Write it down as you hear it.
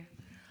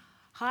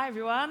Hi,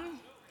 everyone.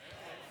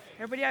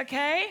 Everybody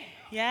okay?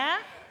 Yeah?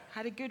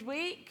 Had a good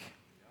week?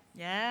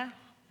 Yeah?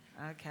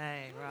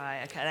 Okay,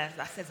 right. Okay,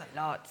 that says a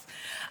lot.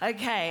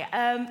 Okay,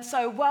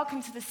 so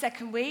welcome to the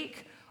second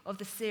week of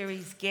the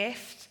series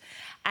Gift.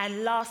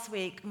 And last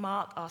week,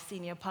 Mark, our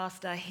senior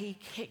pastor, he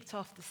kicked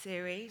off the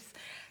series,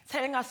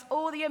 telling us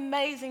all the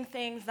amazing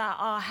things that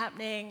are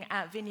happening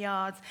at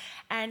Vineyards.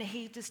 And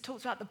he just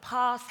talked about the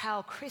past,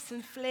 how Chris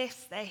and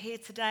Fliss, they're here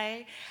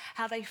today,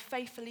 how they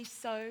faithfully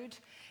sowed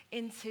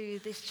into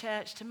this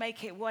church to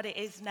make it what it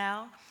is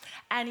now.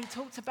 And he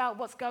talked about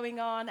what's going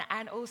on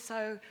and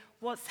also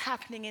what's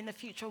happening in the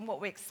future and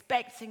what we're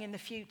expecting in the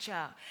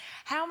future.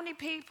 How many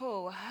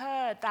people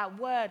heard that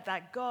word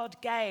that God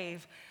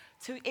gave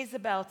to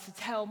Isabel to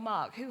tell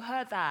Mark? Who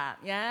heard that?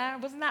 Yeah?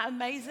 Wasn't that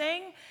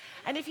amazing?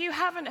 And if you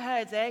haven't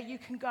heard it, you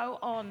can go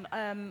on,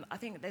 I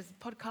think there's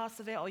a podcast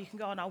of it, or you can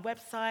go on our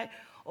website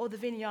or the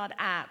Vineyard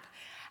app.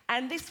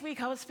 And this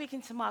week I was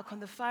speaking to Mark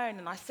on the phone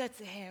and I said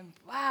to him,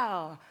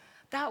 wow,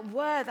 that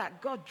word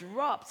that God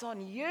dropped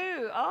on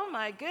you, oh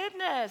my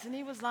goodness. And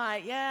he was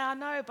like, yeah, I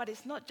know, but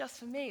it's not just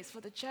for me, it's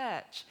for the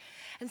church.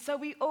 And so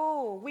we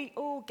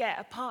all get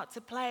a part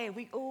to play.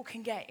 We all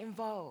can get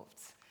involved.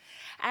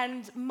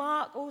 And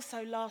Mark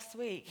also last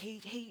week,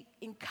 he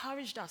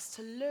encouraged us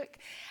to look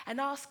and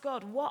ask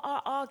God, what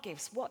are our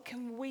gifts? What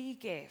can we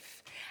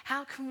give?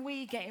 How can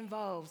we get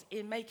involved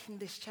in making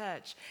this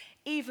church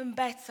even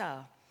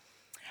better?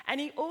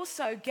 And he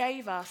also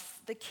gave us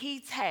the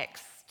key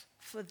text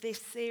for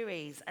this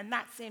series, and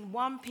that's in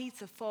 1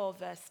 Peter 4,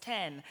 verse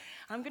 10.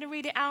 I'm going to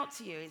read it out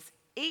to you. It's,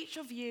 each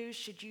of you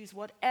should use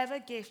whatever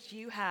gift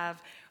you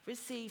have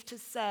received to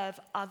serve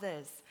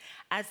others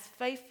as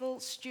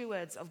faithful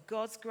stewards of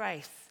God's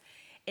grace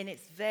in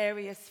its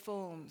various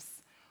forms.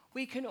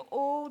 We can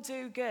all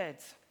do good.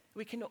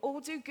 We can all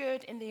do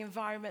good in the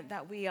environment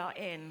that we are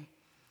in.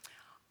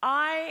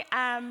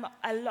 I'm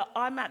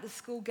at the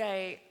school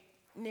gate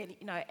nearly,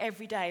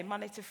 every day,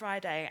 Monday to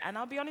Friday. And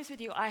I'll be honest with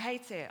you, I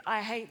hate it.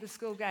 I hate the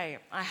school gate.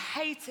 I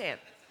hate it.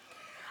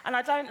 And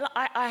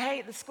I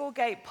hate the school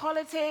gate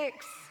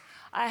politics.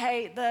 I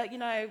hate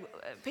the,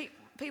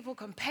 people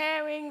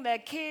comparing their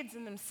kids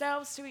and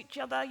themselves to each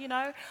other,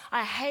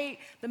 I hate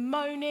the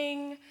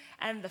moaning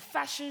and the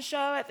fashion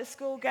show at the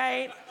school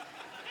gate.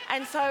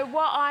 And so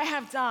what I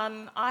have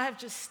done, I've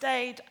just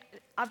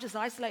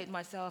isolated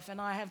myself and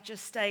I have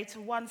just stayed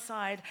to one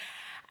side.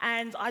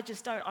 And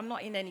I'm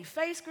not in any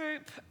face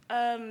group,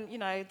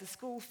 the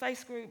school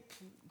face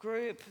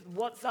group,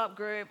 WhatsApp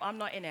group, I'm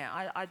not in it.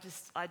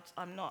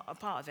 I'm not a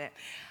part of it.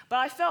 But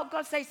I felt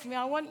God say to me,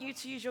 I want you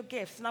to use your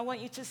gifts and I want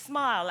you to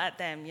smile at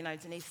them,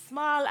 Denise.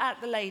 Smile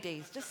at the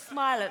ladies, just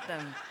smile at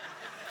them.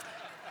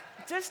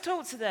 Just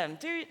talk to them,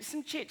 do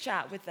some chit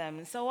chat with them.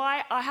 And so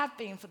I have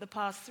been for the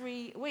past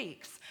 3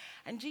 weeks.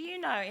 And do you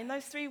know, in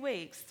those 3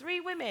 weeks, 3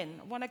 women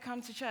want to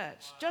come to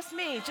church. Just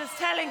me, just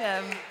telling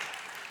them.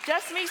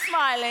 Just me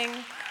smiling,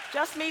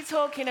 just me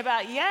talking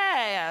about,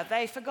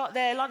 they forgot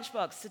their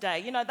lunchbox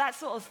today, that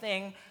sort of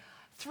thing.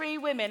 3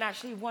 women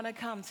actually want to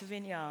come to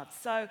Vineyards.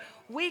 So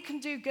we can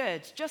do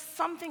good, just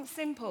something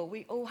simple.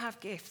 We all have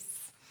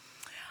gifts.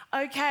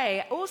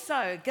 Okay,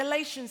 also,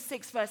 Galatians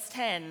 6, verse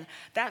 10,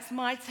 that's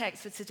my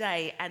text for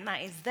today, and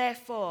that is,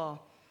 therefore,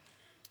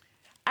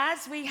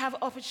 as we have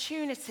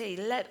opportunity,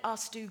 let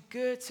us do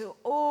good to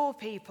all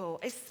people,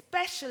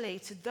 especially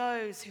to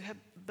those who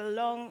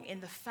belong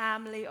in the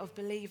family of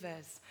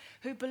believers,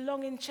 who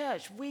belong in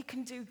church. We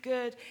can do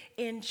good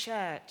in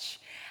church.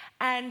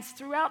 And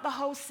throughout the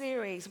whole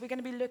series, we're going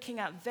to be looking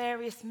at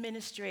various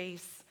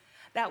ministries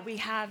that we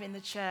have in the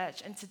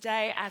church. And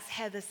today, as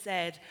Heather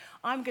said,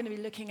 I'm going to be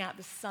looking at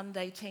the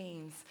Sunday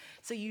teams.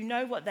 So you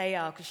know what they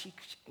are, because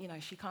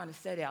she kind of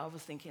said it. I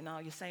was thinking, oh,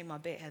 you're saying my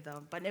bit, Heather.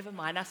 But never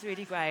mind, that's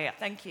really great.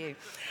 Thank you.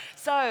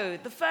 So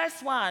the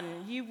first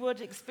one you would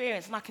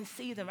experience, and I can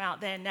see them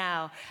out there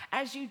now.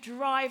 As you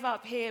drive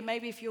up here,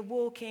 maybe if you're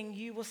walking,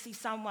 you will see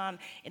someone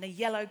in a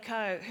yellow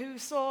coat. Who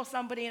saw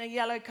somebody in a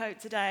yellow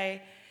coat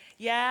today?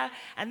 Yeah?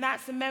 And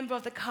that's a member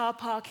of the car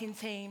parking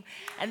team.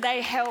 And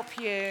they help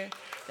you.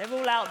 They're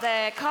all out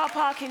there. Car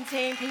parking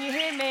team, can you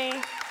hear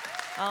me?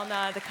 Oh,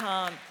 no, they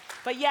can't.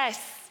 But yes,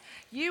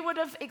 you would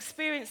have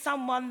experienced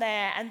someone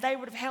there and they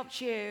would have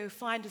helped you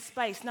find a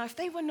space. Now, if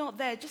they were not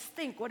there, just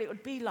think what it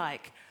would be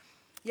like.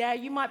 Yeah,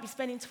 you might be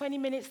spending 20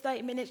 minutes,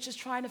 30 minutes just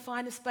trying to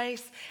find a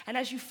space. And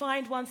as you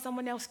find one,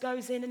 someone else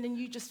goes in and then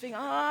you just think,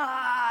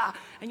 and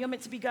you're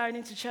meant to be going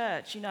into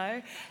church,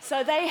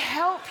 So they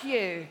help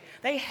you.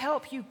 They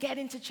help you get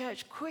into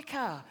church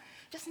quicker.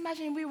 Just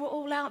imagine we were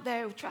all out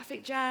there with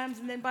traffic jams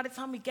and then by the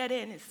time we get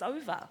in, it's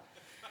over.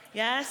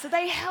 Yeah, so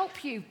they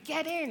help you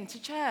get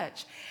into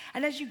church.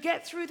 And as you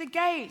get through the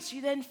gates, you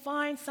then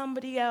find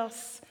somebody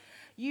else.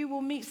 You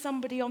will meet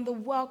somebody on the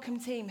welcome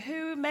team.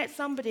 Who met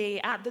somebody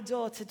at the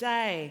door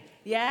today?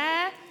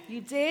 Yeah?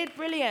 You did?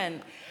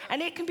 Brilliant.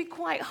 And it can be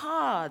quite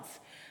hard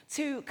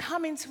to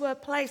come into a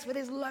place where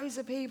there's loads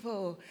of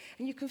people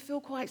and you can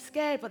feel quite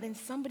scared, but then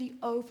somebody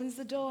opens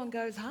the door and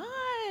goes,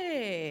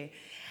 hi.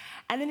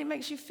 And then it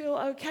makes you feel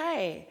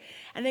okay.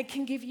 And it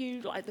can give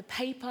you like the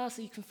paper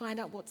so you can find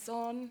out what's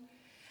on.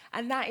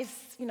 And that is,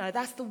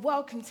 that's the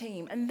welcome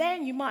team. And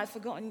then you might have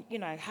forgotten,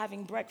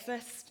 having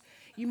breakfast.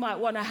 You might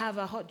want to have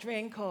a hot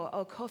drink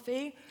or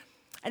coffee.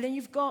 And then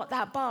you've got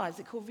that bar. Is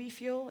it called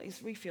refuel?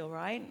 It's refuel,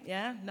 right?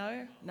 Yeah?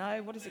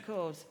 No? What is it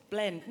called?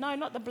 Blend. No,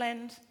 not the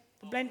blend.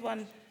 The blend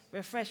one,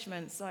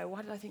 refreshment. Sorry,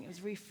 why did I think it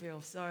was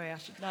refuel? Sorry, I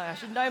should know. I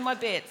should know my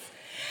bits.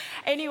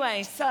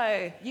 Anyway,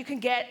 so you can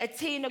get a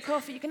tea and a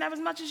coffee. You can have as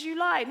much as you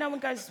like. No one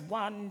goes,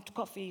 one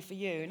coffee for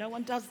you. No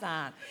one does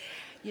that.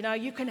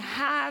 You can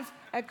have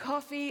a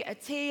coffee, a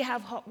tea,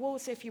 have hot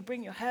water if you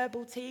bring your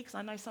herbal tea, because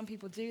I know some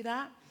people do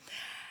that.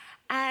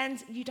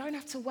 And you don't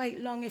have to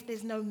wait long if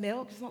there's no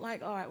milk. It's not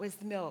like, all right, where's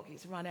the milk?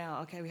 It's run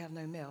out. Okay, we have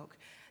no milk.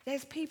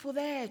 There's people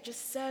there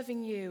just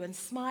serving you and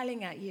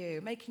smiling at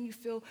you, making you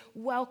feel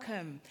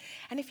welcome.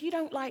 And if you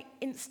don't like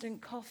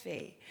instant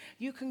coffee,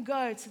 you can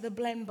go to the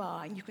blend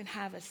bar and you can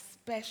have a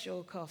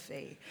special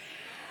coffee.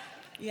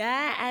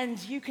 Yeah, and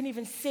you can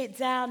even sit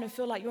down and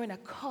feel like you're in a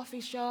coffee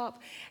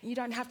shop, and you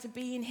don't have to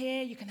be in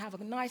here. You can have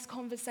a nice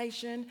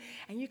conversation,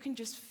 and you can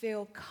just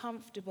feel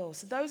comfortable.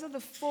 So those are the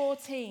 4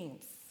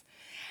 teams.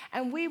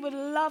 And we would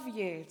love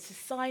you to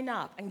sign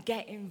up and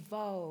get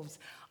involved.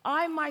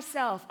 I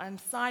myself am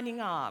signing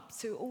up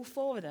to all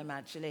 4 of them,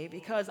 actually,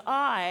 because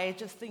I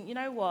just think, you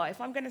know what, if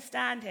I'm going to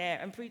stand here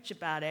and preach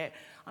about it,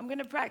 I'm going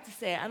to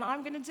practice it, and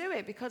I'm going to do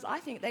it because I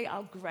think they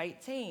are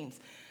great teams.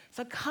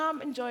 So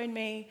come and join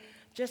me.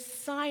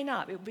 Just sign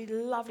up. It would be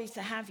lovely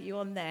to have you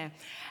on there.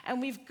 And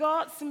we've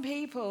got some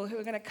people who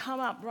are going to come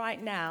up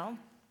right now,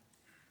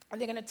 and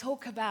they're going to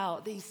talk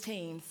about these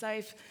teams. So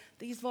if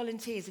these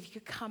volunteers, if you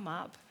could come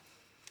up.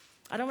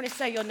 I don't want to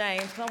say your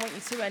names, because I want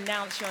you to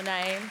announce your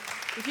name.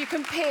 If you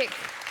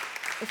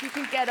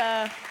can get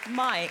a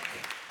mic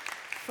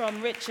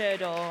from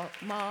Richard or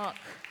Mark.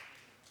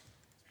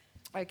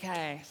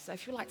 Okay, so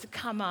if you'd like to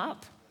come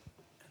up.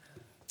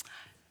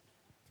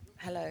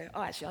 Hello.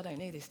 Oh, actually, I don't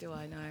need this, do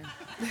I? No.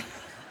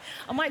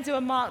 I might do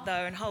a mark, though,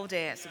 and hold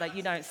it so that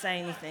you don't say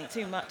anything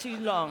too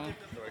long.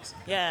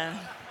 Yeah.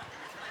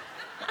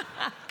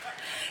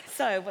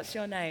 So, what's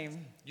your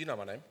name? You know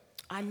my name.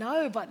 I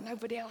know, but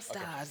nobody else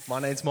does. My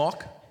name's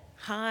Mark.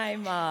 Hi,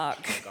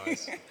 Mark. Hey,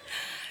 guys.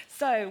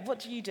 So, what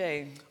do you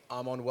do?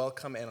 I'm on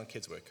Welcome and on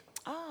Kids Work.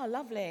 Ah,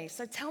 lovely.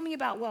 So tell me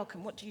about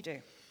Welcome. What do you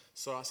do?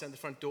 So I stand at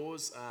the front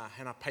doors,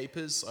 hand out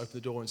papers, open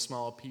the door and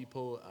smile at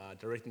people,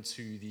 direct them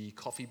to the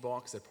coffee bar,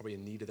 because they're probably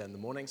in need of that in the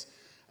mornings,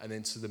 and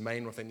then to the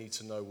main room if they need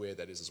to know where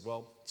that is as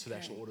well, to the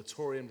actual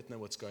auditorium, let them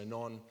know what's going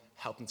on,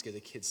 help them to get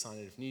their kids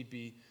signed if need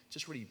be,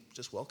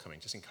 just welcoming,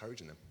 just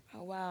encouraging them.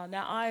 Oh, wow.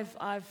 Now,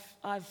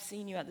 I've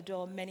seen you at the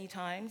door many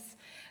times,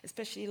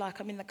 especially like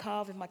I'm in the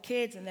car with my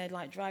kids and they're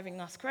like driving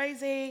us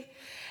crazy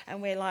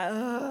and we're like,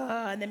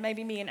 ugh, and then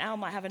maybe me and Al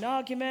might have an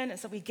argument, and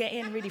so we get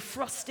in really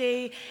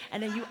frosty,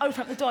 and then you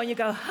open up the door and you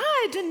go,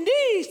 hi,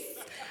 Denise,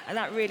 and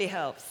that really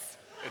helps.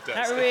 It does.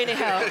 That really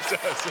helps. It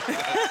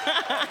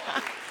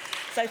does.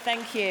 So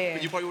thank you.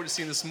 But you probably would have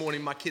seen this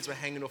morning, my kids were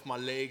hanging off my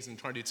legs and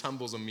trying to do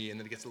tumbles on me, and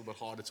then it gets a little bit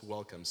harder to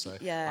welcome. So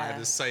Yeah. I have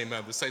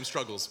the same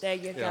struggles. There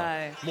you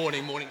go.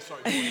 Morning, morning,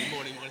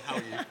 how are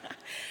you?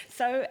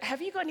 So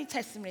have you got any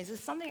testimonies? Has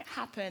something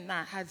happened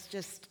that has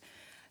just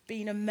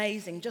been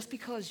amazing just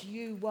because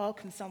you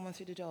welcomed someone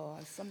through the door?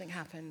 Has something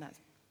happened that's...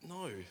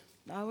 No.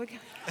 No, okay.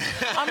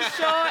 I'm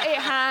sure it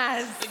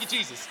has. Thank you,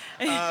 Jesus.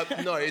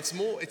 No, it's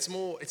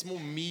more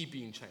me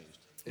being changed.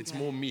 It's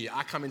more me.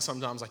 I come in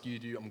sometimes like you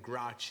do. I'm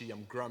grouchy,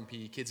 I'm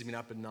grumpy. Kids have been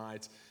up at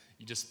night.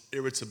 You're just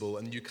irritable.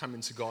 And you come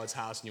into God's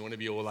house and you want to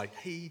be all like,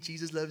 hey,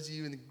 Jesus loves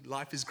you and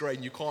life is great,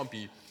 and you can't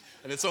be.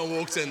 And then someone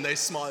walks in, they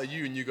smile at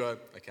you and you go,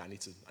 okay, I need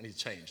to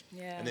change.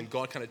 Yeah. And then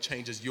God kind of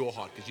changes your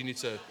heart, because you need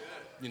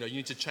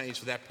to change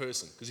for that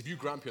person. Because if you're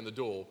grumpy on the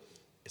door,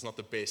 it's not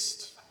the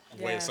best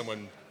way of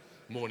someone,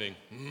 morning,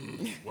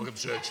 welcome to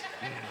church.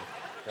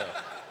 Yeah.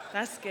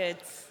 That's good.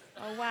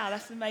 Oh, wow,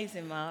 that's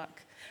amazing,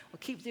 Mark. Well,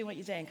 keep doing what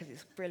you're doing because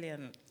it's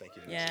brilliant. Thank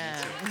you. Yeah.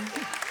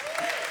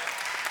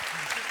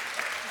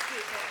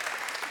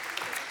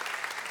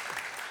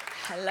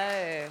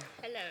 Hello.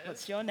 Hello.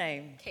 What's your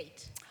name?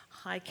 Kate.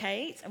 Hi,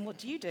 Kate. And what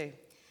do you do?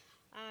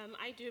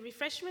 I do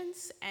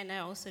refreshments and I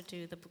also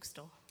do the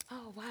bookstore.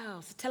 Oh,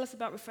 wow. So tell us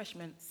about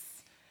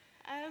refreshments.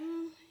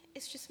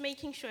 It's just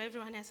making sure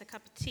everyone has a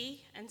cup of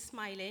tea and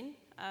smiling.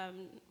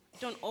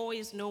 Don't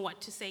always know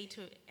what to say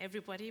to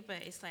everybody,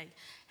 but it's like,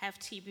 have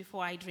tea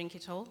before I drink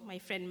it all. My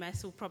friend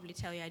Mess will probably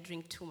tell you I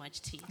drink too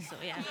much tea. So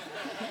yeah,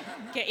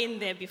 get in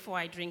there before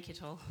I drink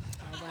it all.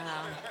 Oh,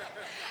 wow.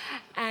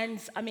 And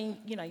I mean,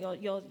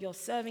 you're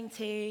serving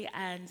tea,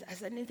 and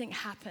has anything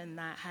happened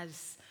that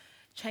has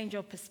changed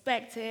your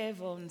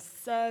perspective on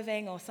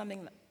serving, or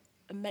something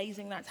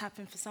amazing that's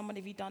happened for someone?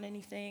 Have you done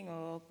anything,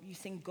 or you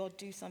seen God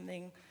do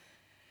something?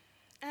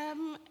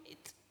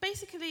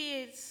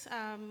 It's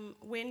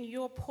when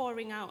you're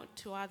pouring out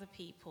to other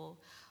people,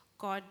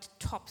 God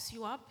tops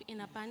you up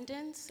in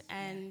abundance,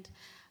 and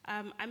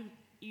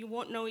you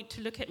won't know it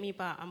to look at me,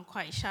 but I'm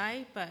quite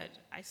shy, but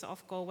I sort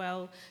of go,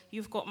 well,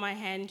 you've got my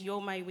hand, you're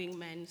my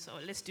wingman, so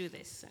let's do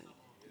this.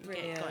 And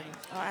Brilliant. going.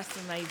 Oh,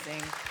 that's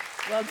amazing.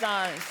 Well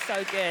done. It's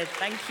so good.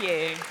 Thank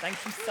you. Thank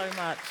you so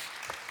much.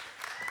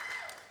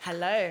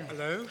 Hello.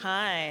 Hello.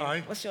 Hi.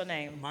 Hi. What's your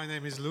name? My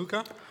name is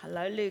Luca.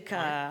 Hello,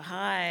 Luca.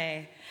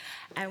 Hi.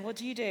 And what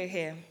do you do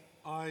here?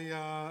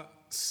 I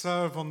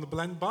serve on the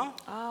blend bar.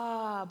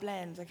 Ah,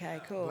 blends.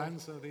 Okay, cool.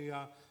 Blends are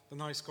the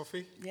nice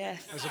coffee,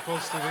 Yes. as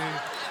opposed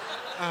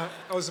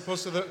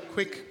to the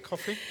quick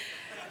coffee.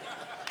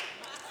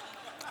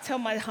 Tell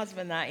my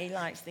husband that he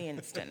likes the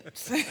instant.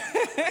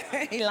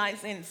 He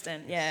likes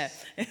instant, yeah.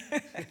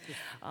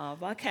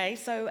 Okay,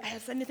 so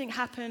has anything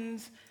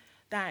happened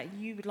that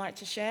you would like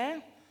to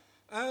share?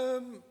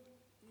 No,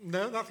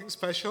 nothing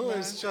special. No.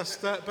 It's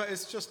just, but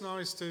it's just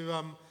nice to,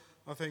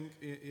 I think,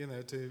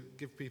 to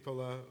give people,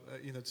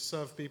 to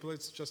serve people.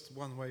 It's just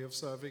one way of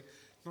serving,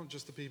 not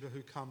just the people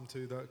who come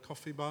to the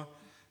coffee bar,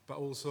 but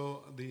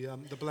also the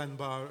blend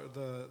bar.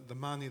 The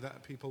money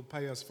that people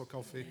pay us for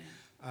coffee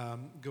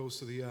goes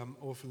to the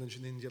orphanage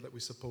in India that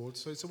we support.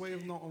 So it's a way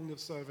of not only of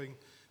serving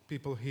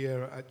people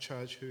here at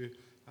church who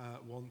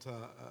want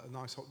a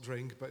nice hot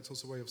drink, but it's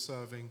also a way of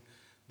serving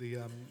the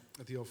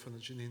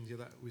orphanage in India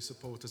that we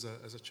support as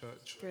a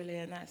church.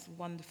 Brilliant, that's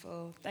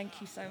wonderful. Thank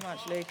you so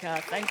much,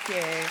 Luca. Thank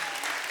you.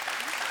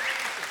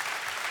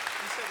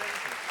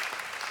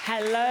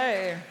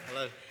 Hello.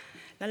 Hello.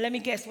 Now let me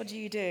guess, what do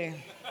you do?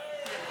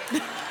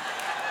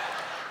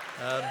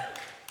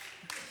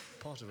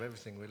 Part of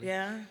everything, really.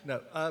 Yeah?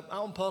 No, out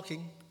on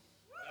parking.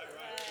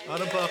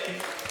 Out on parking.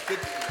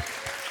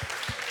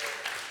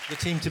 Good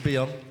team to be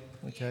on.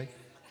 Okay.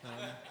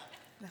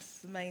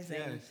 That's amazing.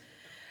 Yes.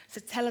 So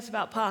tell us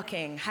about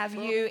parking. Have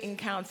you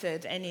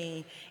encountered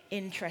any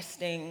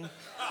interesting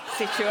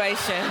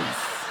situations?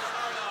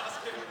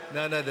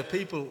 No, the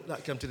people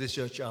that come to this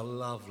church are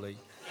lovely.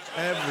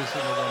 Every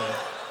single one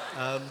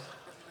of them.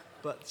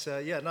 Let's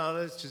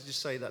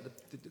just say that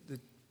the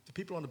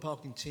people on the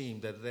parking team,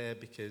 they're there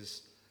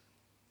because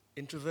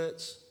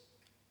introverts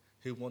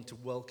who want to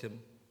welcome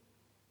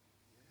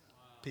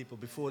people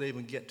before they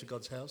even get to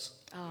God's house.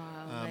 Oh,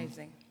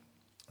 amazing.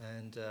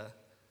 And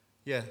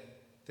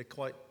they're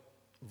quite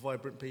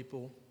vibrant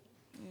people.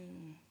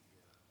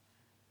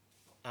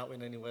 Out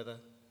in any weather,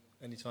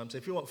 anytime. So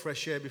if you want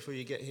fresh air before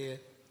you get here,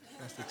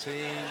 that's the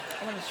team.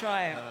 I want to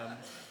try it.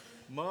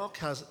 Mark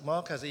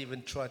has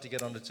even tried to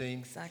get on the team.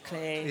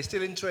 Exactly. He's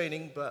still in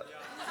training, but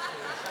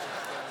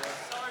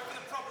Sorry for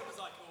the problems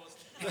I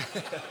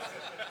caused.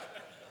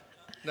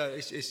 no,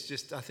 it's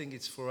just, I think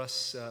it's for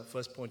us,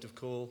 first point of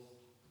call,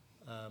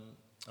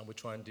 and we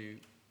try and do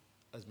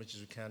as much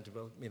as we can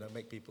to,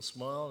 make people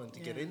smile and to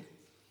get in.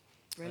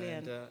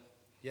 Brilliant.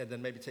 And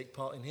then maybe take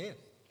part in here.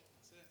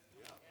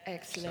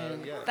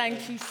 Excellent. So, yeah.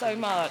 Thank you so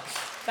much.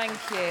 Thank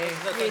you.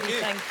 thank Really, you.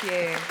 thank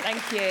you.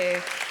 Thank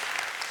you.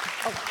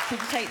 Oh, could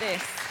you take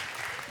this?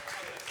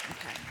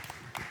 Okay.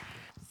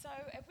 So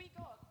have we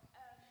got...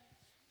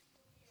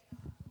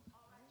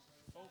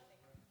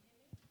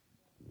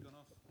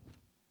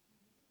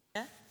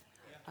 Yeah?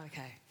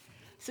 Okay.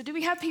 So do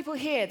we have people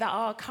here that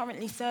are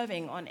currently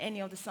serving on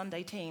any of the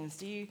Sunday teams?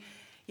 Do you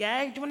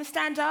want to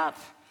stand up?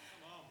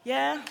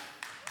 Yeah?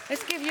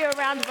 Let's give you a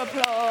round of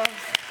applause.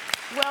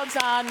 Well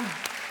done.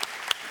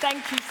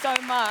 Thank you so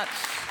much.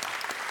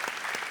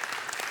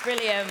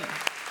 Brilliant.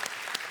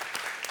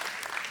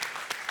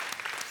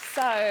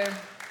 So,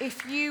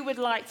 if you would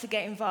like to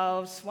get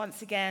involved,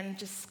 once again,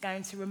 just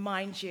going to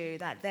remind you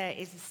that there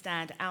is a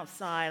stand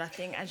outside, I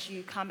think, as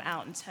you come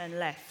out and turn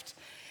left.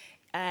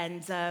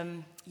 And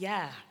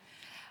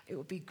it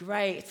would be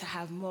great to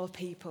have more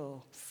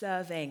people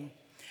serving.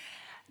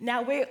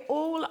 Now, we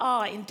all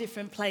are in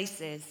different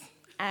places,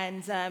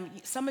 and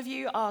some of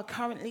you are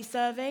currently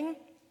serving,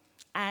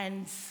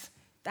 and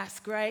that's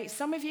great.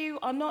 Some of you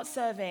are not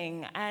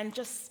serving, and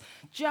just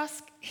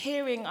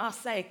hearing us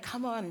say,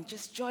 come on,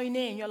 just join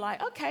in, you're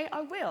like, okay,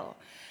 I will.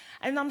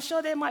 And I'm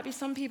sure there might be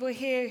some people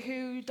here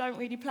who don't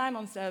really plan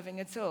on serving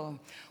at all.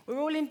 We're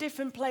all in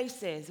different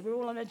places. We're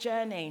all on a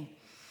journey.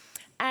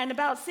 And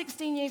about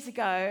 16 years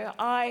ago,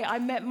 I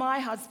met my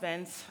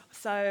husband.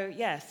 So,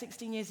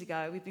 16 years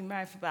ago. We've been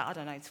married for about,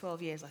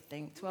 12 years, I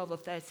think, 12 or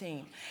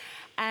 13.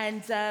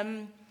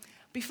 And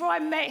before I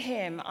met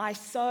him, I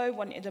so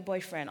wanted a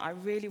boyfriend. I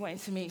really wanted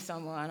to meet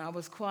someone. I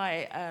was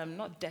quite,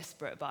 not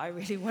desperate, but I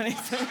really wanted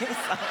to meet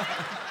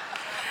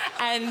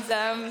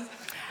someone.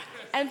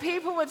 And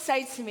people would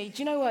say to me,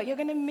 do you know what? You're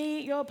going to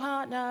meet your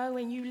partner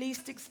when you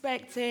least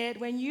expect it.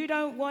 When you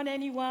don't want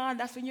anyone,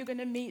 that's when you're going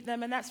to meet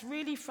them. And that's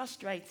really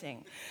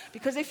frustrating.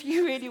 Because if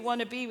you really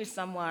want to be with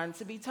someone,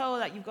 to be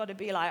told that you've got to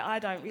be like, I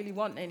don't really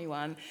want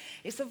anyone,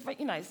 it's a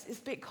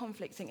bit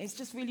conflicting. It's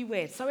just really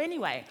weird. So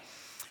anyway,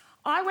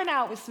 I went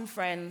out with some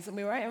friends, and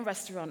we were at a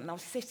restaurant, and I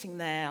was sitting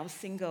there. I was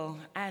single,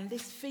 and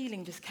this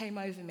feeling just came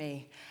over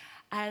me.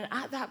 And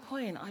at that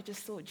point, I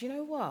just thought, do you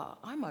know what?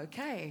 I'm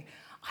okay.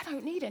 I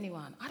don't need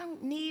anyone. I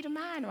don't need a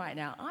man right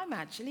now. I'm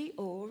actually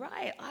all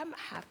right. I'm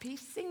happy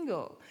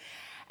single.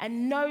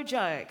 And no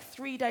joke,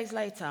 3 days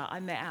later,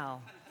 I met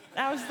Al.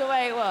 That was the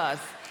way it was.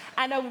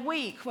 And a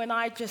week when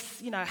I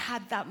just,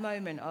 had that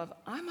moment of,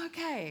 I'm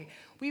okay.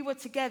 We were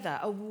together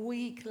a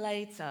week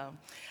later.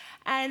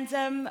 And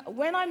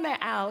when I met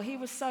Al, he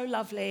was so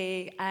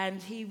lovely,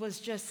 and he was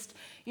just,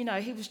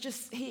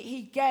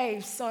 he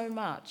gave so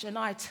much, and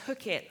I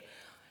took it.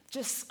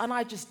 And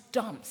I just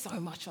dumped so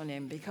much on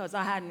him because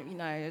I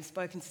hadn't,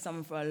 spoken to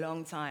someone for a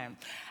long time.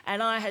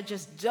 And I had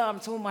just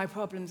dumped all my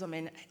problems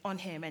on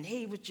him, and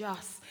he would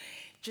just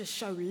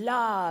show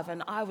love,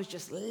 and I would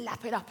just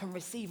lap it up and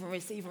receive and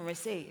receive and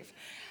receive.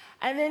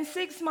 And then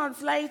 6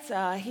 months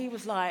later, he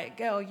was like,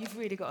 girl, you've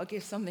really got to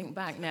give something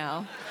back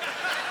now.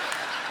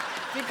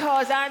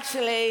 Because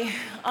actually,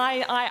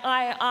 I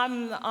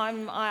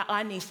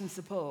need some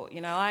support,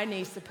 I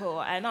need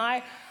support. And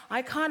I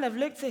kind of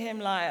looked at him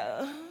like,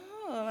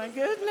 oh my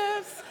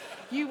goodness,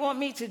 you want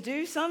me to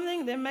do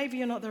something? Then maybe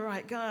you're not the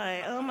right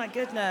guy. Oh my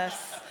goodness.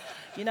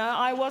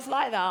 I was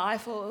like that. I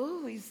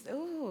thought,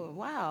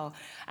 wow.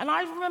 And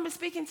I remember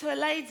speaking to a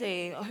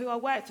lady who I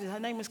worked with. Her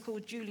name was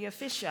called Julia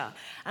Fisher.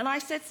 And I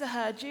said to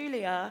her,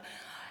 Julia,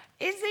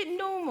 is it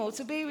normal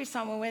to be with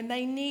someone when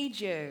they need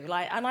you?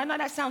 And I know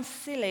that sounds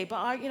silly, but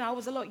I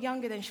was a lot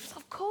younger then. She was,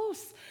 of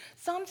course.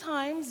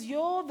 Sometimes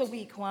you're the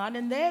weak one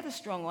and they're the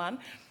strong one.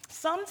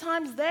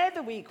 Sometimes they're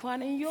the weak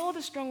one and you're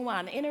the strong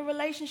one. In a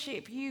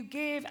relationship, you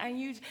give and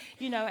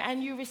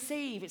you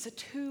receive. It's a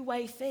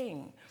two-way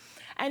thing.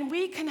 And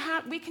we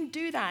can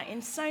do that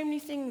in so many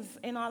things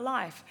in our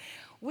life.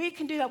 We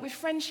can do that with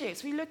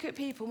friendships. We look at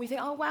people and we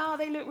think, oh, wow,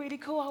 they look really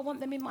cool. I want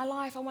them in my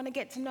life. I want to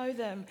get to know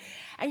them.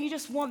 And you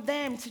just want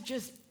them to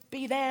just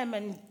be them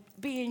and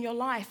be in your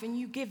life, and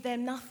you give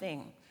them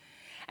nothing.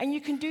 And you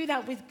can do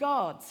that with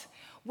God,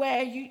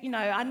 where,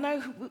 I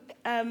know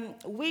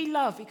we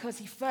love because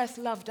he first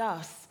loved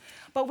us.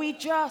 But we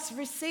just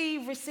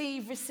receive,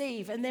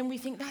 and then we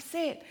think, that's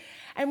it.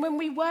 And when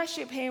we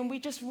worship him, we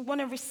just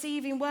want to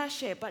receive in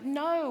worship. But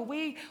no,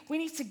 we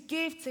need to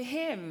give to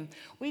him.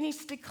 We need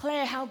to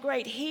declare how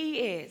great he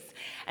is.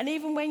 And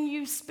even when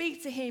you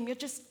speak to him, you're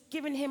just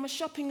giving him a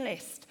shopping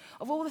list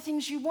of all the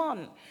things you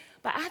want.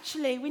 But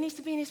actually, we need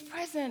to be in his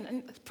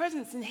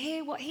presence and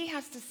hear what he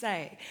has to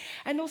say.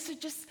 And also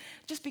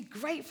just be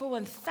grateful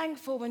and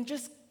thankful and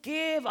just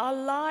give our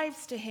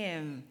lives to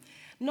him.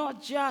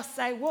 Not just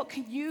say, what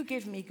can you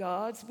give me,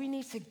 God? We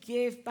need to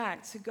give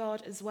back to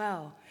God as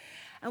well.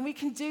 And we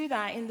can do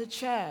that in the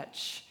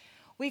church.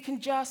 We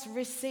can just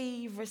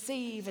receive,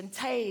 and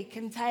take,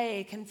 and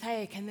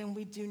then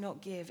we do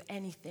not give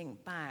anything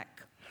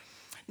back.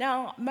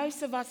 Now,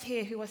 most of us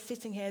here who are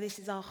sitting here, this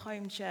is our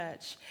home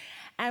church.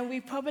 And we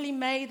probably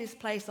made this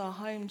place our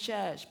home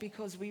church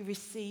because we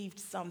received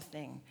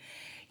something.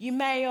 You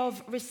may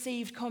have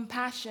received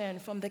compassion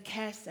from the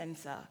care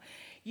center.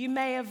 You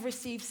may have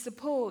received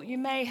support. You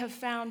may have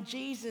found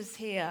Jesus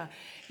here.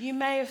 You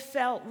may have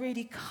felt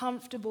really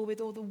comfortable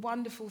with all the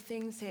wonderful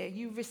things here.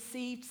 You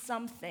received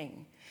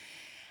something.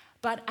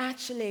 But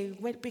actually,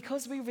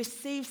 because we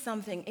received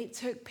something, it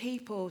took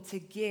people to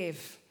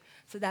give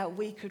so that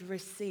we could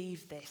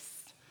receive this.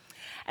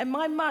 And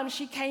my mum,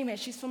 she came here.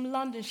 She's from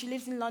London. She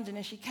lives in London.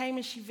 And she came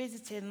and she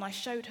visited, and I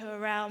showed her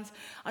around.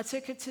 I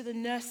took her to the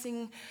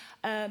nursing,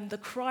 the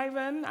cry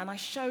room, and I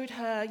showed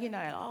her,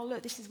 oh,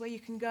 look, this is where you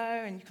can go,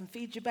 and you can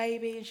feed your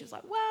baby. And she was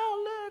like,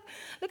 wow,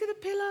 look at the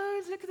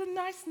pillows. Look at the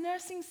nice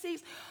nursing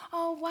seats.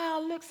 Oh, wow,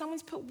 look,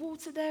 someone's put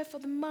water there for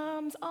the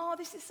mums. Oh,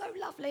 this is so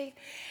lovely.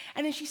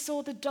 And then she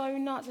saw the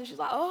donuts, and she was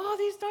like, oh,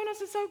 these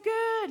donuts are so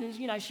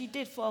good. And, she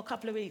did for a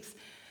couple of weeks.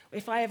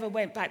 If I ever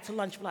went back to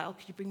lunch, I'd be like, oh,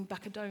 could you bring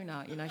back a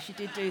donut? She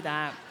did do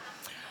that.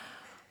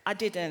 I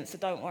didn't, so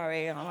don't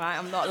worry, all right?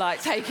 I'm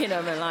not, taking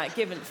them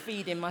and,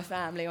 feeding my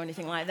family or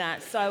anything like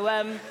that.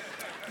 So,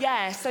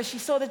 so she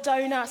saw the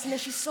donuts, and then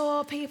she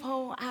saw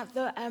people at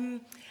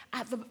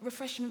the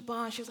refreshment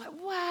bar, and she was like,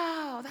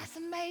 wow, that's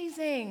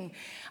amazing.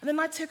 And then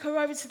I took her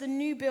over to the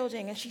new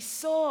building, and she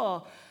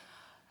saw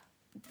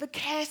the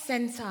care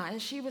center, and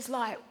she was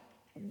like,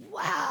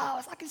 wow,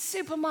 it's like a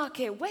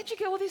supermarket. Where'd you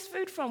get all this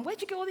food from? Where'd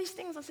you get all these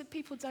things? I said,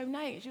 people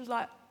donate. She was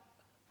like,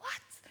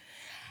 what?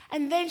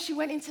 And then she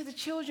went into the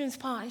children's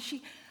part,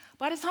 and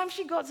by the time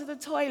she got to the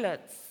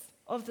toilets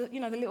of the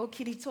little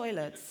kiddie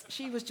toilets,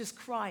 she was just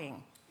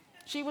crying.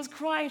 She was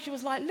crying. She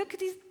was like, look at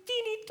these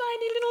teeny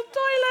tiny little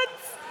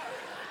toilets.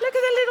 Look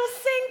at the little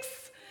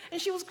sinks. And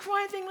she was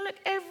crying, thinking, look,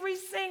 every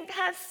sink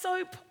has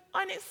soap,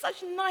 and it's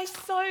such nice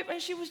soap.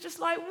 And she was just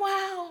like,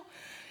 wow.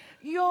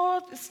 Your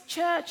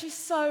church is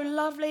so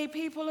lovely.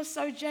 People are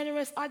so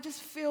generous. I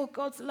just feel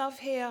God's love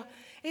here.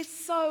 It's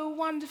so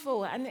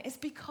wonderful. And it's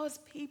because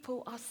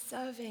people are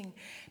serving.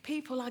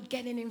 People are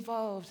getting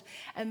involved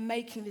and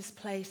making this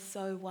place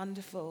so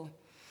wonderful.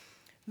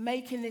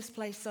 Making this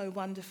place so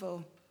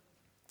wonderful.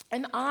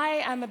 And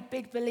I am a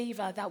big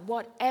believer that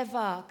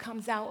whatever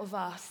comes out of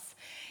us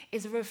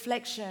is a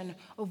reflection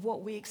of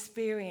what we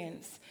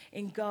experience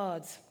in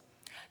God.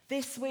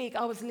 This week,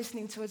 I was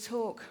listening to a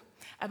talk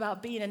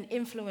about being an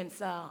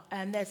influencer,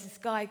 and there's this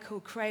guy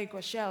called Craig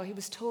Rochelle. He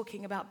was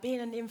talking about being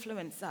an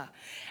influencer,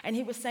 and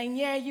he was saying,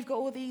 yeah, you've got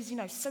all these,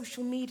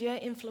 social media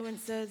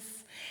influencers,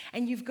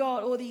 and you've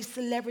got all these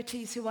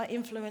celebrities who are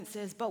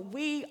influencers, but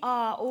we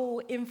are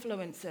all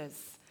influencers.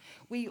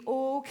 We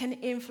all can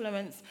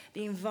influence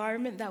the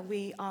environment that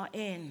we are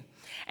in.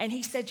 And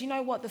he said, you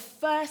know what,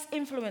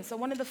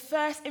 one of the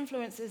first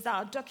influencers that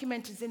are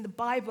documented in the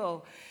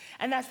Bible,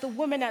 and that's the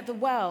woman at the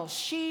well.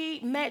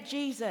 She met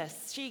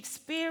Jesus. She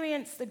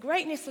experienced the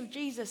greatness of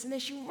Jesus, and then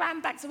she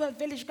ran back to her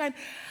village going,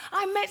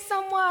 I met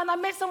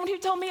someone who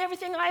told me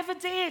everything I ever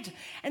did.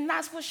 And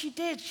that's what she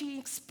did. She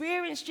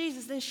experienced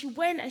Jesus, then she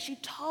went and she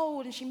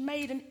told and she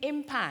made an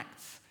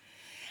impact.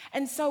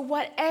 And so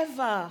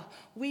whatever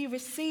we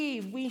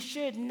receive, we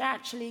should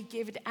naturally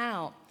give it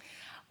out.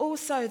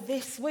 Also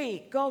this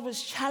week, God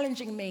was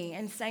challenging me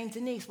and saying,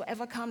 Denise,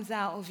 whatever comes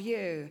out of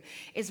you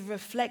is a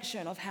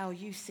reflection of how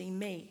you see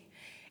me.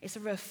 It's a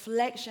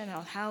reflection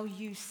of how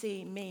you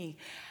see me.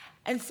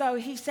 And so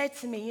he said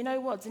to me, you know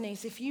what,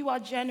 Denise, if you are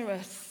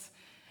generous,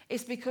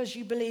 it's because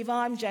you believe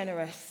I'm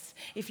generous.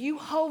 If you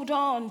hold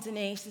on,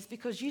 Denise, it's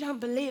because you don't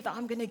believe that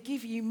I'm going to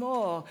give you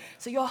more.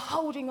 So you're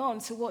holding on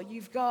to what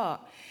you've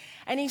got.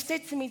 And he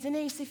said to me,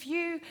 Denise, if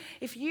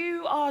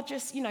you are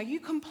just, you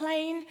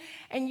complain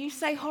and you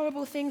say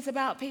horrible things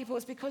about people,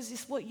 it's because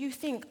it's what you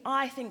think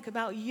I think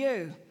about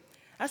you.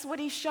 That's what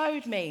he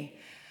showed me.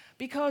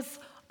 Because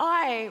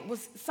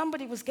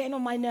somebody was getting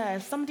on my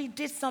nerves. Somebody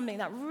did something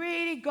that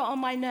really got on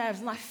my nerves.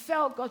 And I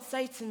felt God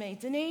say to me,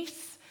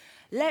 Denise,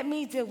 let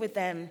me deal with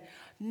them,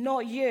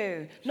 not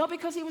you. Not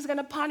because he was going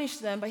to punish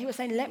them, but he was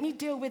saying, let me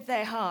deal with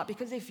their heart.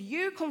 Because if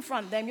you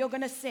confront them, you're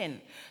going to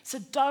sin. So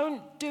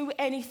don't do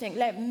anything.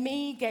 Let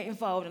me get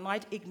involved. And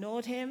I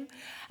ignored him.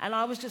 And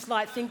I was just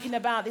like thinking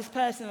about this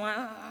person,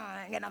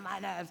 getting on my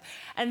nerves.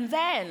 And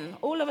then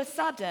all of a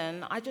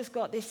sudden, I just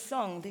got this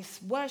song,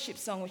 this worship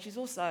song, which is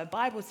also a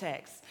Bible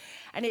text.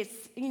 And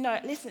it's,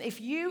 listen,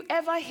 if you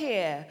ever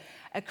hear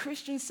a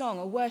Christian song,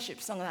 a worship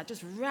song that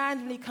just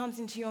randomly comes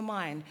into your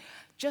mind,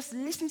 just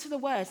listen to the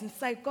words and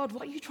say, God,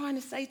 what are you trying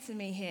to say to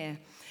me here?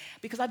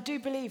 Because I do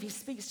believe he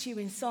speaks to you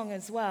in song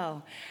as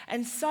well.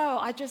 And so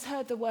I just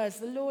heard the words,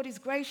 the Lord is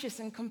gracious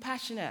and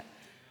compassionate,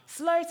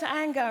 slow to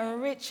anger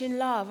and rich in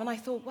love. And I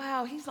thought,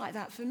 wow, he's like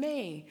that for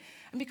me.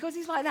 And because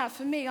he's like that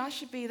for me, I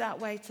should be that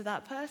way to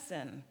that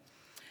person.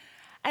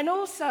 And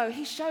also,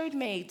 he showed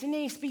me,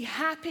 Denise, be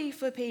happy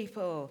for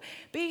people.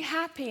 Be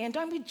happy and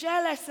don't be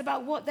jealous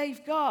about what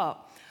they've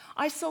got.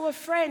 I saw a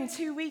friend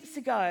 2 weeks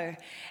ago,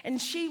 and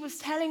she was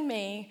telling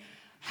me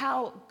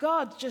how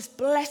God just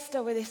blessed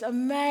her with this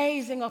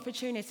amazing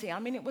opportunity. I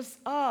mean, it was,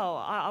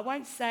 I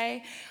won't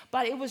say,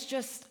 but it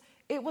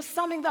was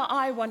something that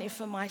I wanted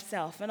for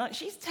myself. And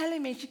she's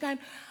telling me, she's going,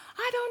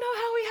 I don't know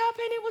how it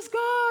happened. It was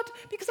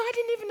God, because I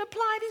didn't even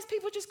apply. These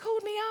people just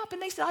called me up,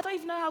 and they said, I don't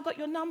even know how I got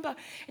your number.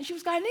 And she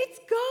was going, it's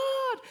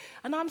God.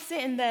 And I'm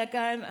sitting there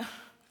going,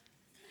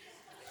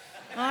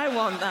 I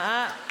want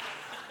that.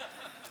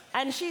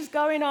 And she's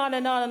going on,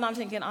 and I'm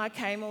thinking, I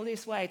came all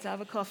this way to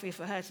have a coffee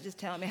for her to just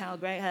tell me how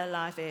great her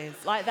life is,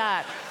 like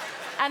that.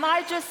 And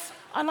I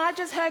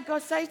just heard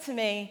God say to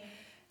me,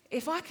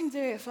 if I can do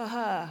it for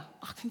her,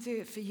 I can do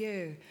it for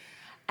you.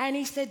 And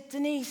he said,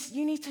 Denise,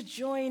 you need to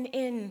join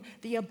in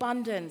the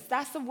abundance.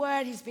 That's the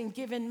word he's been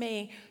giving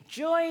me.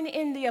 Join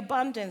in the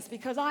abundance,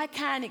 because I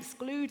can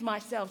exclude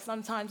myself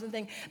sometimes and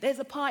think, there's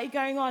a party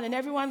going on and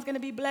everyone's going to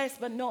be blessed,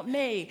 but not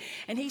me.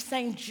 And he's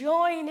saying,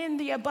 join in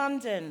the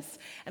abundance.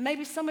 And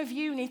maybe some of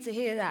you need to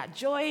hear that.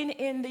 Join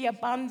in the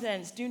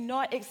abundance. Do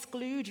not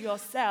exclude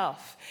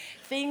yourself.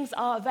 Things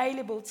are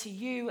available to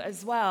you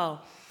as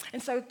well.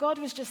 And so God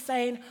was just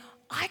saying,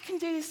 I can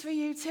do this for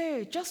you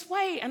too. Just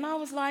wait. And I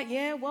was like,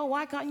 yeah, well,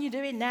 why can't you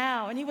do it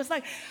now? And he was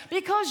like,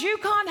 because you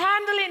can't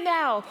handle it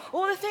now.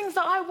 All the things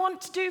that I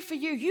want to do for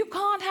you, you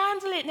can't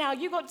handle it now.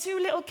 You got 2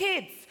 little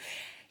kids.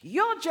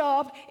 Your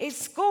job is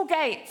school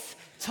gates.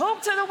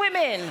 Talk to the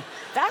women.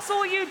 That's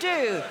all you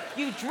do.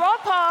 You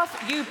drop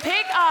off, you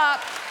pick up,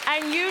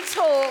 and you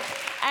talk,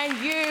 and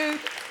you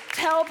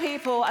tell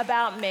people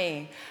about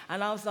me.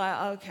 And I was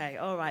like, okay,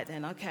 all right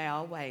then. Okay,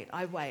 I'll wait.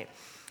 I wait.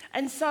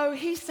 And so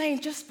he's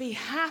saying, just be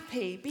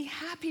happy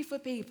for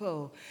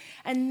people,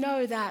 and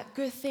know that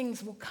good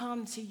things will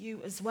come to you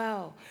as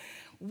well.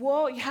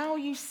 How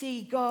you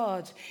see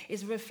God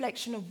is a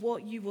reflection of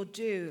what you will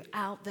do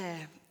out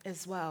there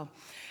as well.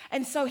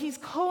 And so he's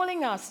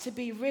calling us to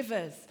be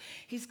rivers.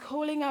 He's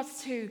calling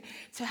us to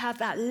have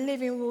that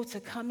living water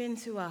come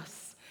into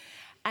us,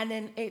 and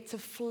then it to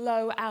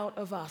flow out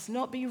of us,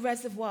 not be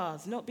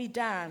reservoirs, not be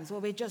dams where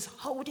we're just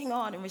holding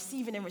on and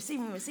receiving, and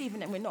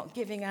we're not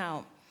giving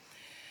out.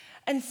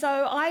 And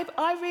so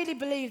I really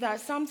believe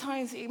that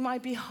sometimes it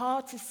might be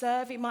hard to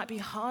serve, it might be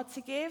hard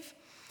to give,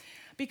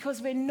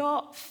 because we're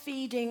not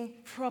feeding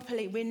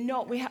properly. We're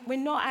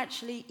not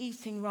actually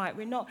eating right.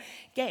 We're not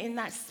getting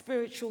that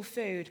spiritual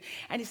food.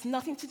 And it's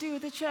nothing to do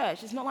with the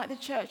church. It's not like the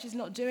church is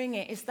not doing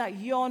it. It's that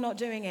you're not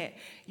doing it.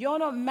 You're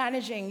not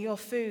managing your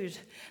food,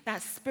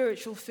 that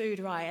spiritual food,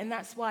 right? And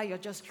that's why you're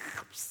just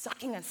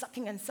sucking and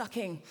sucking and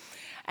sucking,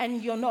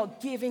 and you're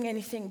not giving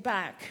anything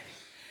back.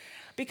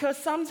 Because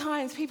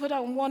sometimes people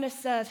don't want to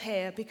serve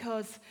here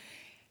because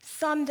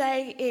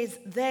Sunday is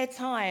their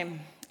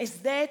time. It's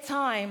their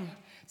time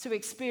to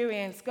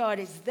experience God.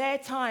 It's their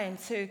time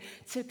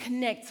to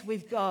connect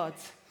with God.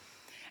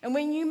 And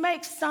when you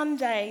make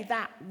Sunday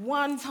that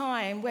one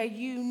time where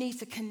you need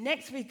to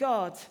connect with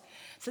God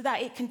so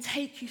that it can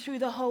take you through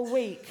the whole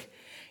week,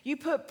 you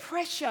put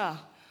pressure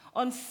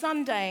on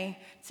Sunday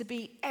to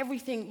be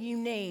everything you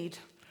need.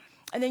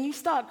 And then you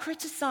start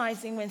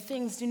criticizing when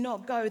things do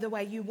not go the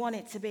way you want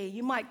it to be.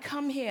 You might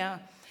come here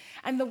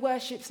and the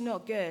worship's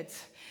not good.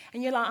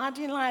 And you're like, I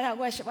didn't like that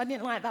worship. I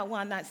didn't like that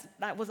one.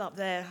 That was up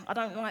there. I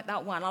don't like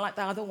that one. I like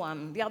the other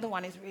one. The other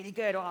one is really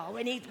good. Oh,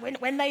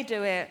 when they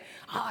do it,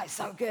 oh, it's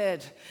so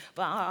good.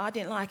 But I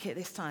didn't like it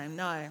this time.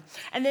 No.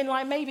 And then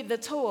like maybe the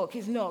talk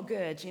is not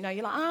good. You know,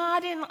 you're like, I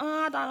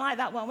don't like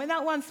that one. When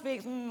that one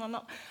speaks,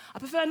 I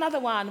prefer another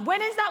one.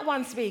 When is that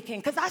one speaking?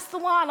 Because that's the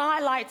one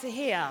I like to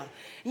hear.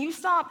 And you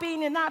start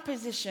being in that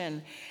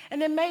position.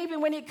 And then maybe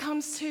when it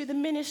comes to the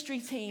ministry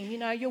team, you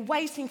know, you're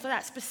waiting for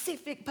that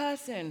specific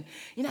person.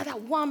 You know,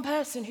 that one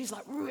person who's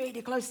like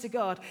really close to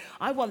God.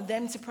 I want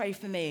them to pray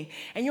for me.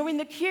 And you're in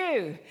the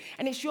queue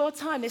and it's your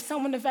time. There's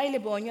someone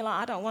available and you're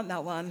like, I don't want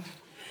that one.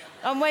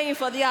 I'm waiting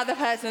for the other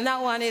person.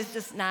 That one is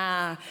just,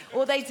 nah.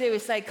 All they do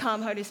is say,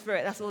 come, Holy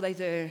Spirit. That's all they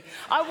do.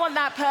 I want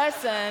that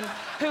person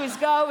who's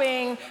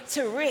going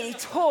to really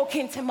talk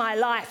into my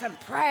life and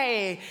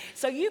pray.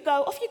 So you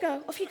go, off you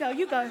go, off you go,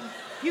 you go,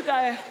 you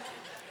go.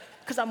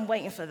 Because I'm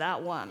waiting for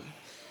that one.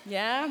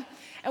 Yeah?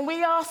 And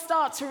we all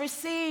start to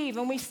receive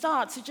and we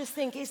start to just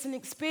think it's an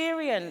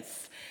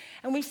experience.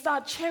 And we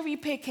start cherry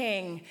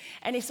picking.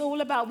 And it's all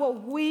about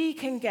what we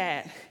can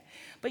get.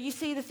 But you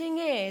see, the thing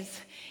is,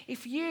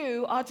 if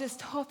you are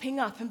just hopping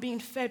up and being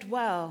fed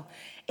well,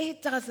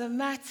 it doesn't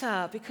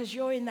matter because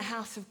you're in the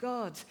house of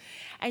God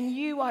and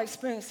you are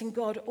experiencing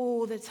God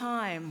all the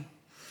time.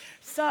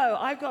 So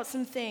I've got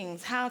some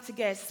things, how to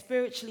get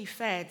spiritually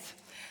fed.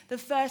 The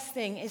first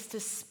thing is to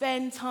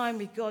spend time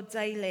with God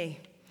daily.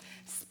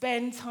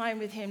 Spend time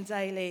with him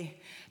daily.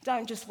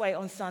 Don't just wait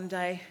on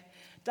Sunday.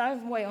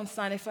 Don't wait on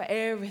Sunday for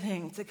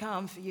everything to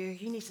come for you.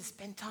 You need to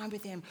spend time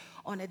with him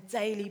on a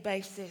daily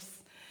basis.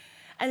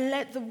 And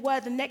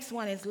the next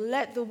one is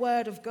let the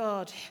word of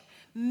God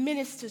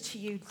minister to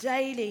you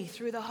daily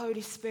through the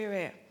Holy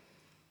Spirit.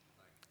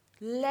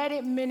 Let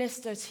it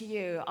minister to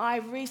you. I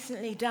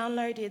recently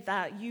downloaded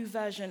that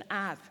YouVersion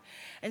app.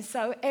 And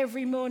so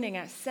every morning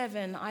at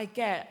 7, I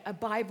get a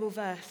Bible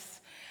verse.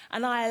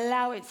 And I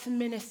allow it to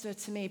minister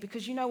to me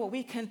because you know what?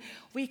 We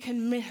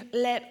can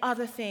let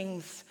other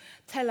things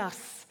tell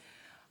us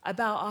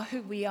about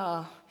who we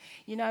are.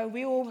 You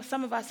know,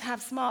 some of us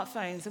have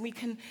smartphones and we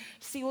can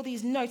see all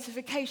these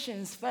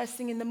notifications first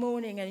thing in the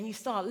morning and you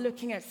start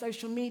looking at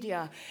social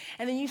media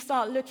and then you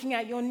start looking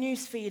at your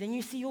newsfeed and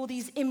you see all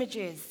these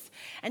images.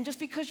 And just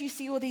because you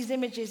see all these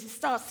images, it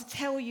starts to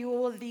tell you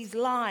all of these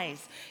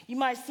lies. You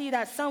might see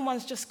that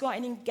someone's just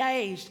gotten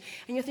engaged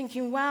and you're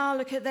thinking, wow,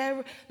 look at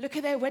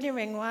their wedding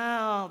ring.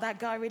 Wow, that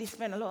guy really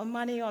spent a lot of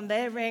money on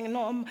their ring.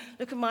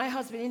 Look at my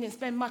husband, he didn't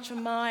spend much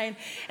on mine.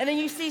 And then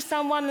you see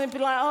someone and be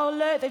like, oh,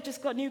 look, they've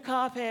just got new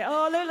carpet.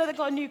 Oh, look, they've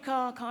got a new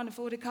car, can't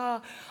afford a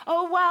car.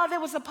 Oh, wow, there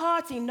was a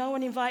party. No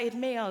one invited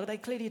me. Oh, they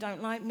clearly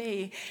don't like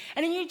me.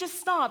 And then you just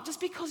start, just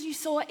because you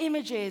saw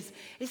images,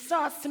 it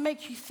starts to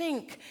make you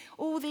think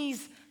all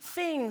these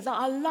things that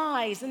are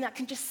lies and that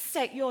can just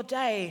set your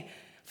day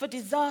for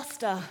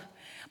disaster.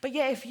 But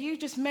yet, if you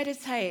just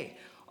meditate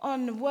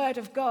on the word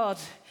of God,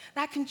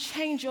 that can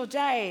change your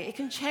day. It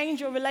can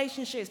change your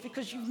relationships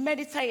because you've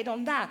meditated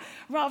on that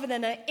rather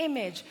than an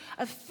image,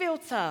 a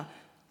filter.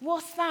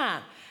 What's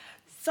that?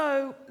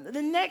 So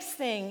the next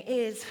thing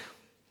is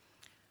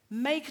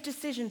make a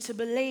decision to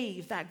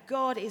believe that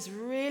God is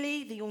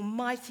really the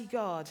Almighty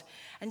God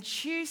and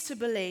choose to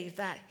believe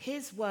that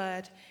his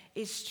word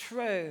is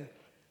true.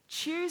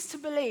 Choose to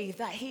believe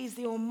that he's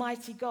the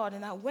Almighty God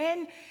and that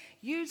when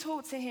you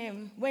talk to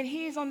him, when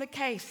he is on the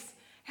case,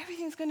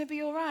 everything's going to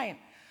be all right.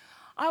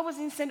 I was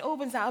in St.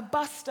 Albans at a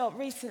bus stop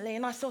recently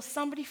and I saw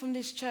somebody from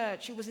this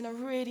church who was in a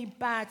really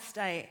bad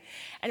state.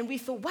 And we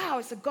thought, wow,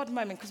 it's a God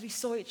moment because we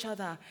saw each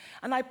other.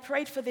 And I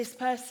prayed for this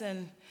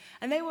person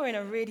and they were in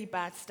a really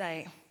bad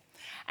state.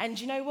 And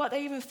you know what?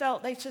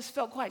 They just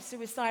felt quite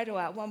suicidal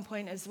at one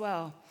point as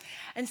well.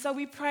 And so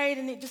we prayed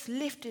and it just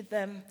lifted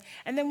them.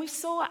 And then we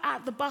saw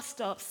at the bus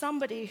stop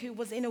somebody who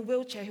was in a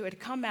wheelchair who had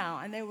come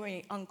out and they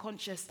were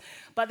unconscious.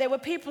 But there were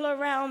people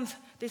around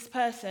this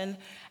person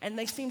and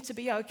they seemed to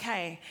be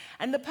okay.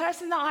 And the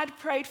person that I'd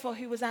prayed for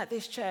who was at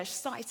this church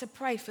started to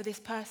pray for this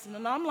person.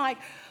 And I'm like,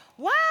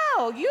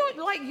 wow, you're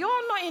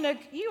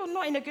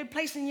not in a good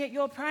place and yet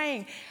you're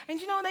praying. And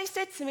you know what they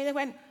said to me? They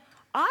went,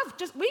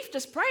 we've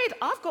just prayed.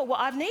 I've got what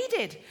I've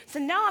needed. So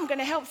now I'm going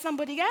to help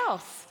somebody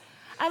else.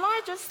 And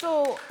I just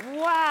thought,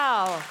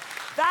 wow,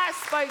 that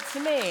spoke to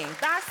me.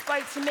 That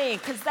spoke to me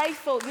because they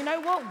thought, you know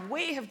what?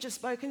 We have just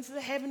spoken to the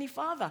Heavenly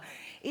Father.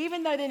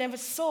 Even though they never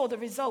saw the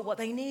result, what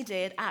they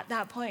needed at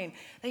that point,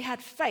 they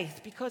had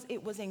faith because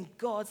it was in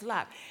God's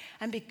lap.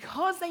 And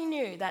because they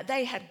knew that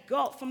they had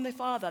got from the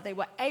Father, they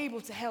were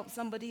able to help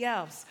somebody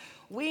else.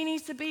 We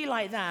need to be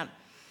like that.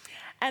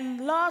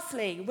 And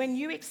lastly, when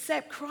you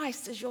accept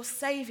Christ as your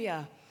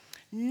Savior,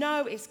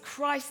 know it's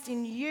Christ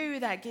in you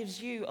that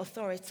gives you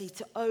authority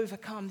to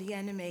overcome the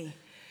enemy.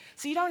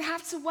 So you don't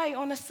have to wait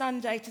on a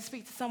Sunday to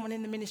speak to someone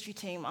in the ministry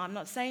team. I'm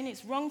not saying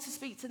it's wrong to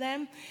speak to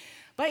them,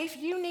 but if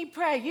you need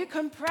prayer, you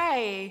can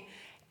pray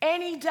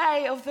any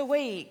day of the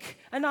week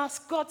and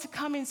ask God to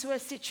come into a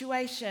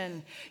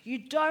situation. You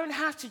don't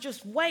have to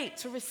just wait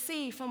to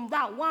receive from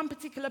that one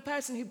particular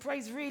person who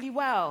prays really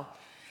well.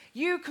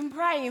 You can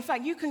pray. In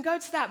fact, you can go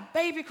to that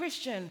baby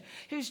Christian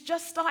who's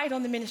just started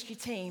on the ministry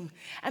team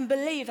and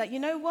believe that, you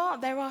know what,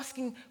 they're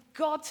asking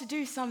God to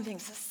do something,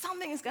 so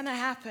something is going to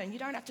happen. You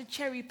don't have to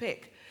cherry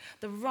pick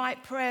the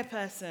right prayer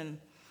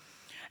person.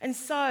 And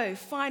so,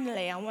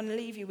 finally, I want to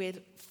leave you with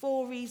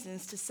 4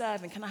 reasons to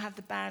serve. And can I have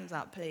the bands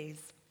up,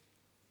 please?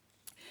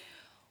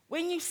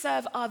 When you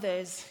serve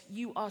others,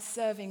 you are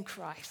serving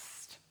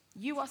Christ.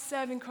 You are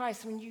serving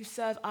Christ when you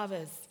serve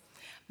others.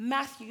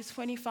 Matthew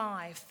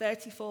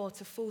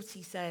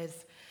 25:34-40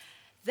 says,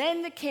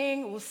 "Then the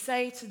king will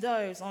say to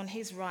those on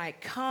his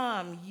right,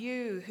 'Come,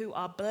 you who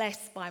are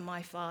blessed by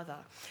my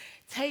Father.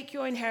 Take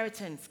your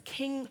inheritance,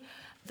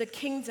 the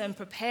kingdom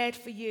prepared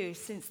for you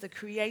since the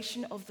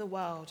creation of the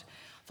world.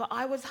 For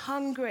I was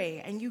hungry,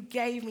 and you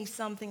gave me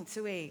something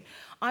to eat.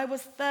 I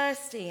was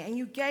thirsty, and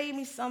you gave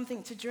me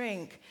something to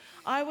drink.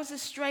 I was a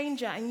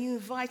stranger, and you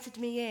invited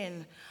me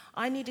in.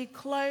 I needed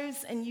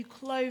clothes, and you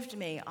clothed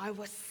me. I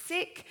was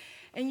sick,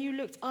 and you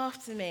looked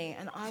after me,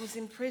 and I was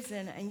in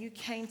prison, and you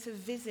came to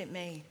visit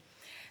me.'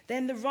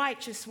 Then the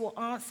righteous will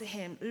answer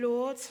him,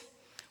 'Lord,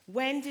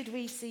 when did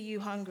we see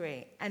you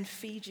hungry and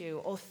feed you,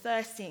 or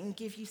thirsty and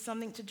give you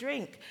something to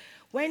drink?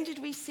 When did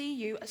we see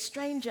you a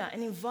stranger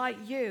and invite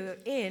you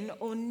in,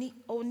 or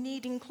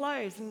needing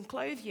clothes and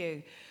clothe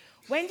you?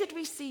 When did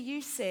we see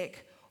you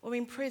sick or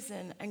in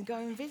prison and go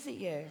and visit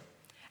you?'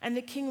 And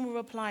the king will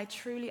reply,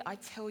 'Truly I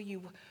tell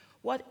you,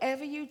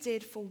 whatever you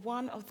did for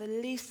one of the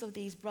least of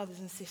these brothers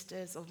and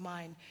sisters of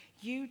mine,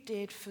 you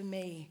did for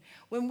me.'"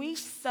 When we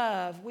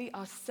serve, we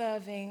are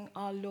serving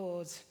our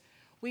Lord.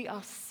 We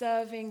are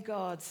serving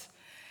God.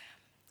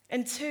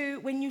 And 2,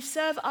 when you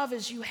serve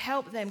others, you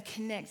help them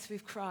connect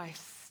with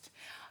Christ.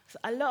 So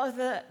a lot of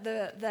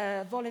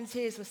the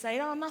volunteers were saying,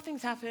 "Oh,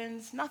 nothing's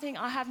happened, nothing,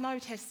 I have no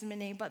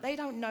testimony," but they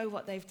don't know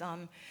what they've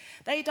done.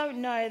 They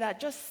don't know that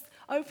just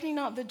opening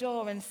up the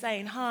door and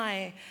saying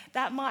hi,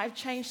 that might have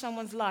changed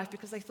someone's life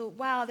because they thought,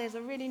 wow, there's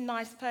a really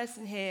nice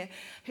person here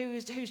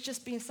who's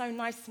just been so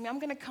nice to me. I'm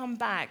going to come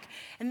back.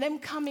 And them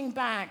coming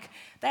back,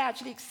 they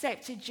actually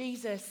accepted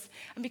Jesus.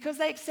 And because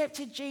they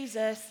accepted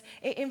Jesus,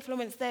 it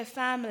influenced their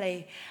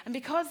family. And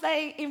because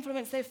they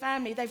influenced their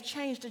family, they've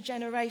changed a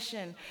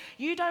generation.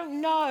 You don't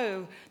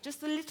know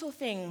just the little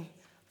thing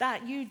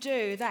that you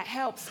do that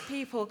helps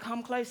people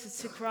come closer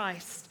to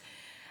Christ.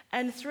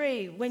 And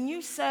 3, when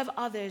you serve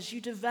others, you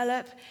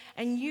develop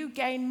and you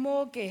gain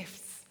more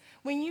gifts.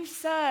 When you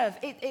serve,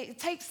 it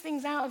takes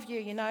things out of you,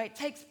 It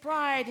takes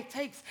pride. It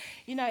takes,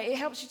 it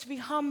helps you to be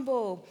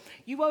humble.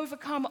 You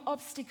overcome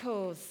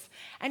obstacles.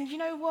 And you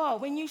know what?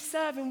 When you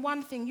serve in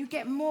one thing, you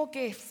get more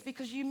gifts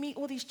because you meet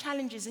all these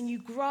challenges and you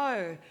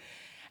grow.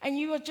 And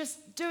you are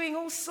just doing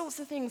all sorts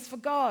of things for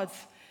God.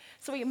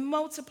 So it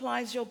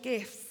multiplies your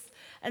gifts.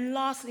 And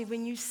lastly,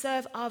 when you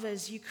serve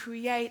others, you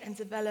create and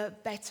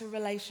develop better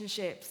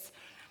relationships.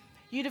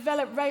 You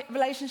develop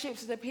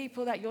relationships with the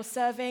people that you're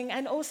serving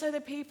and also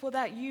the people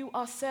that you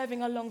are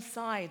serving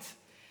alongside.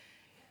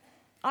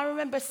 I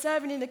remember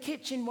serving in the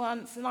kitchen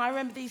once, and I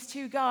remember these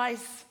 2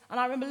 guys,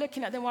 and I remember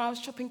looking at them while I was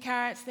chopping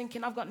carrots,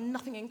 thinking, I've got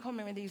nothing in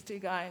common with these 2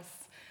 guys.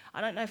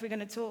 I don't know if we're going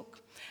to talk.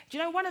 Do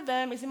you know, one of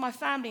them is in my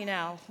family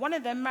now. One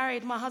of them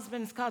married my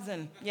husband's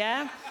cousin,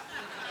 yeah?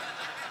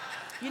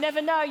 You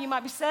never know. You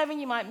might be serving,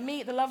 you might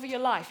meet the love of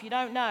your life. You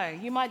don't know.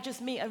 You might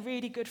just meet a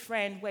really good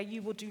friend where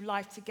you will do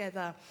life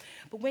together.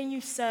 But when you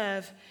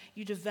serve,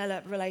 you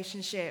develop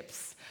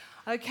relationships.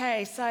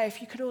 Okay, so if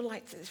you could all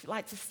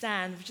like to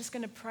stand, we're just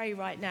going to pray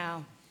right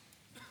now.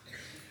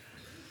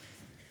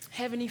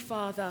 Heavenly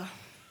Father,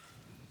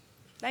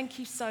 thank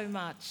you so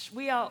much.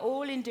 We are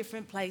all in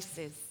different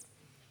places.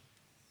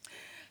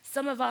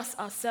 Some of us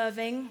are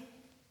serving.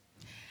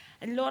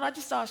 And Lord, I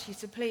just ask you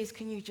to please,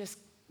 can you just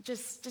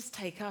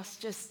take us,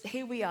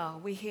 here we are,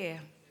 we're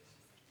here.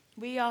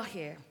 We are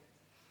here.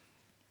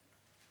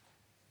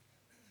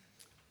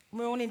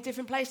 We're all in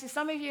different places.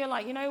 Some of you are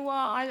like, you know what,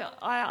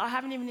 I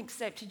haven't even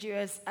accepted you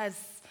as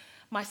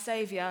my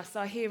Savior,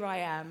 so here I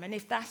am. And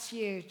if that's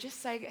you,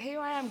 just say, here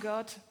I am,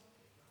 God.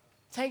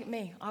 Take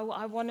me. I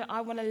want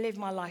to live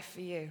my life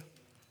for you.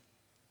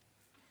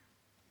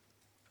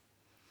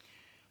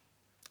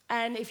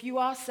 And if you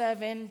are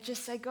serving,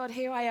 just say, God,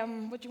 here I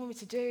am. What do you want me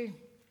to do?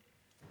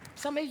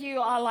 Some of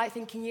you are like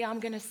thinking, yeah, I'm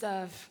going to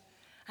serve.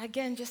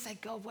 Again, just say,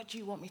 God, what do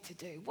you want me to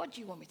do? What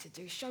do you want me to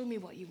do? Show me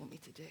what you want me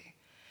to do.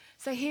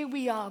 So here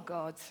we are,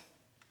 God.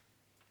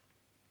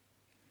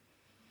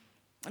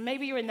 And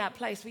maybe you're in that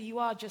place where you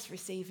are just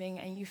receiving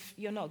and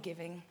you're not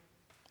giving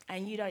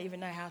and you don't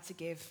even know how to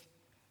give.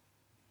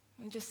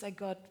 And just say,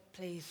 God,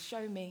 please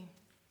show me.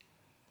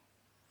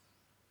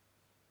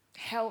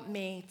 Help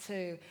me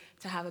to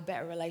have a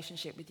better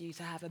relationship with you,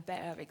 to have a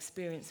better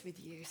experience with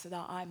you so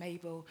that I'm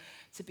able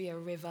to be a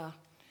river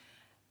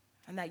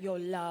and that your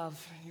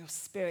love and your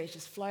spirit is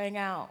just flowing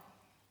out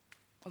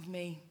of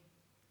me.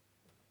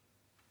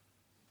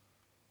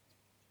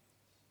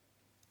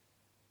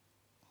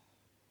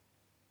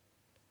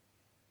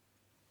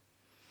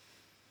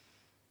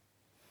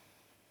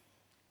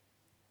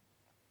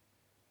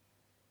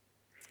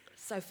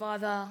 So,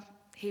 Father,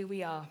 here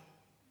we are.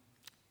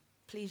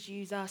 Please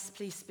use us.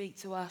 Please speak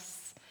to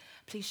us.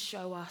 Please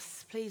show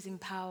us. Please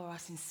empower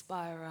us,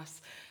 inspire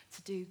us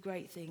to do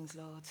great things,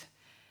 Lord.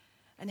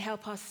 And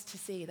help us to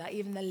see that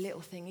even the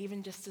little thing,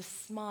 even just a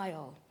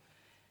smile,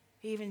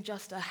 even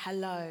just a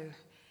hello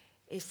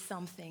is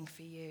something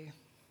for you.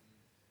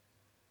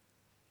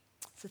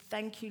 So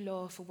thank you,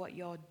 Lord, for what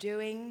you're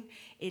doing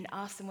in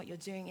us and what you're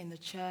doing in the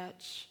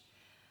church.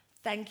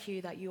 Thank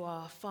you that you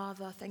are our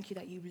Father. Thank you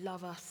that you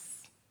love us.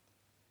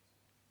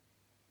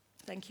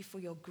 Thank you for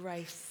your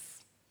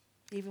grace,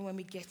 even when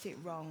we get it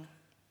wrong.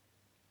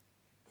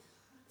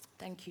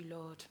 Thank you,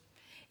 Lord.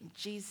 In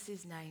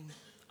Jesus' name,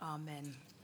 amen.